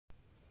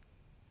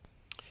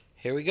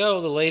Here we go,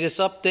 the latest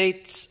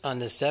updates on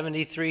the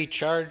 73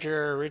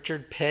 Charger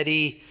Richard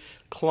Petty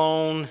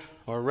clone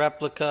or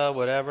replica,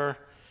 whatever.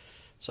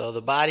 So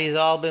the body's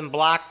all been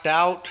blocked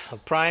out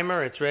of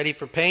primer. It's ready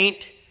for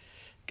paint.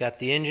 Got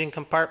the engine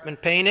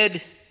compartment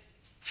painted.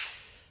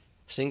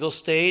 Single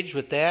stage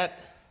with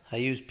that. I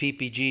use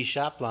PPG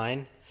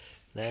Shopline.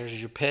 There's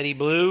your Petty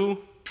blue.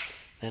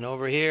 And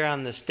over here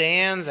on the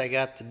stands, I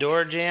got the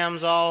door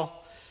jambs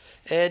all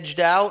edged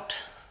out.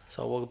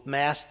 So we'll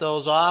mask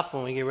those off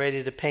when we get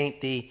ready to paint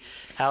the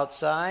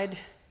outside.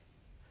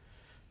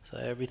 So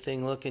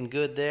everything looking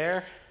good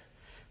there.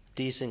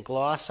 Decent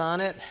gloss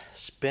on it.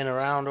 Spin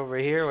around over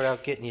here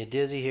without getting you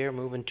dizzy here,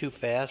 moving too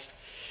fast.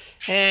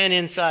 And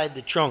inside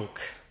the trunk.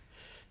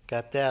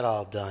 Got that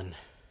all done.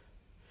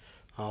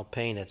 All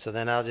painted. So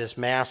then I'll just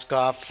mask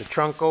off the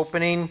trunk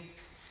opening.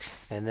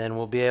 And then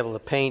we'll be able to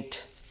paint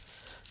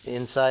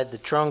inside the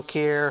trunk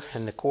here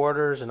and the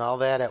quarters and all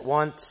that at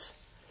once.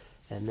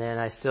 And then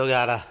I still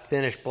gotta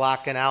finish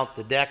blocking out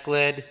the deck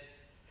lid.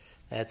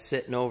 That's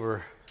sitting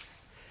over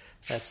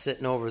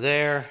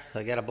there. So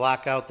I gotta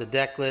block out the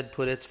deck lid,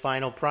 put its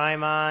final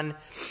prime on,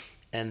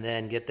 and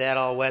then get that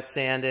all wet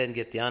sanded and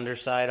get the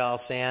underside all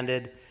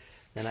sanded.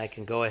 Then I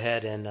can go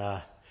ahead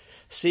and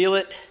seal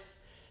it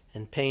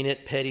and paint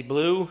it Petty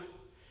blue,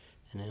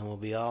 and then we'll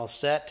be all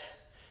set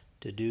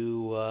to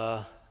do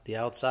the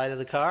outside of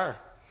the car.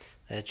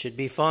 That should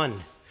be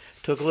fun.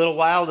 Took a little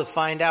while to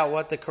find out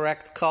what the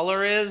correct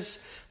color is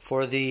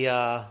for the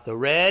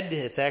red.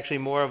 It's actually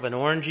more of an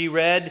orangey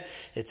red.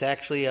 It's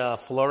actually a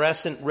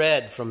fluorescent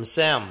red from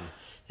SEM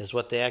is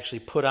what they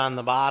actually put on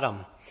the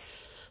bottom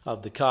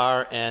of the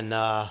car, and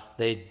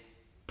they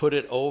put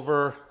it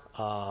over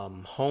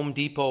Home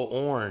Depot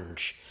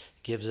orange.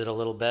 Gives it a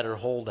little better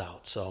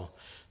holdout, so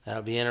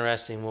that'll be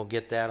interesting. We'll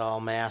get that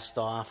all masked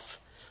off.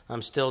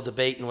 I'm still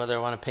debating whether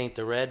I want to paint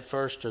the red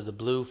first or the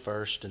blue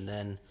first, and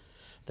then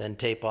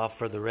tape off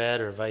for the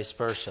red or vice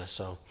versa.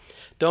 So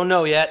don't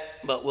know yet,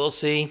 but we'll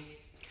see.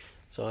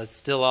 So it's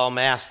still all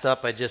masked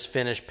up. I just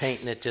finished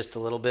painting it just a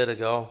little bit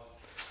ago.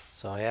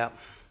 So yeah,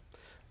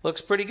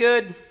 looks pretty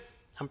good.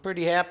 I'm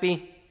pretty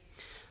happy.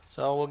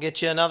 So we'll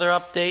get you another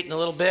update in a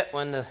little bit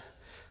when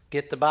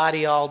get the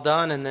body all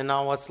done, and then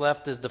all what's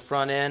left is the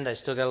front end. I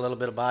still got a little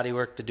bit of body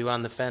work to do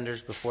on the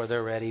fenders before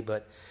they're ready,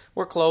 but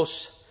we're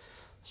close.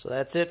 So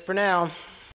that's it for now.